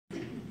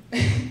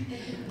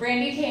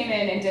Brandy came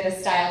in and did a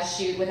style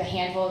shoot with a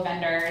handful of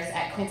vendors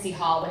at Quincy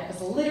Hall when it was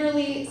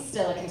literally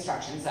still a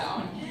construction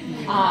zone.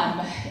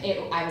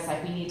 I was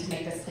like, we need to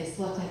make this place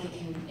look like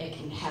it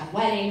can have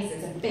weddings.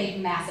 It's a big,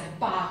 massive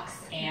box,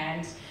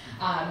 and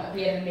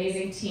we had an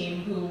amazing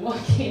team who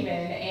came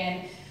in,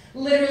 and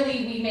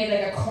literally we made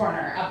like a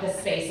corner of the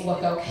space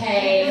look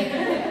okay,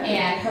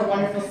 and her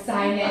wonderful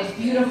signage,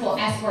 beautiful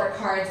escort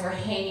cards were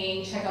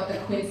hanging. Check out the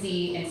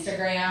Quincy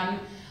Instagram.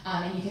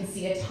 And you can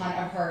see a ton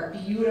of her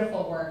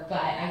beautiful work,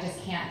 but I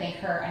just can't thank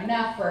her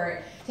enough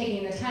for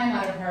taking the time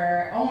out of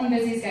her own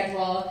busy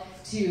schedule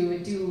to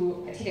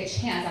take a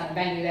chance on a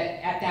venue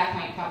that at that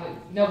point probably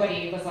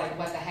nobody was like,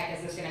 what the heck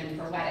is this going to be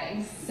for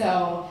weddings?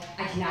 So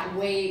I cannot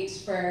wait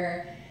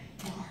for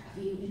more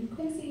of you in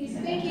Quincy, so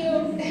thank you.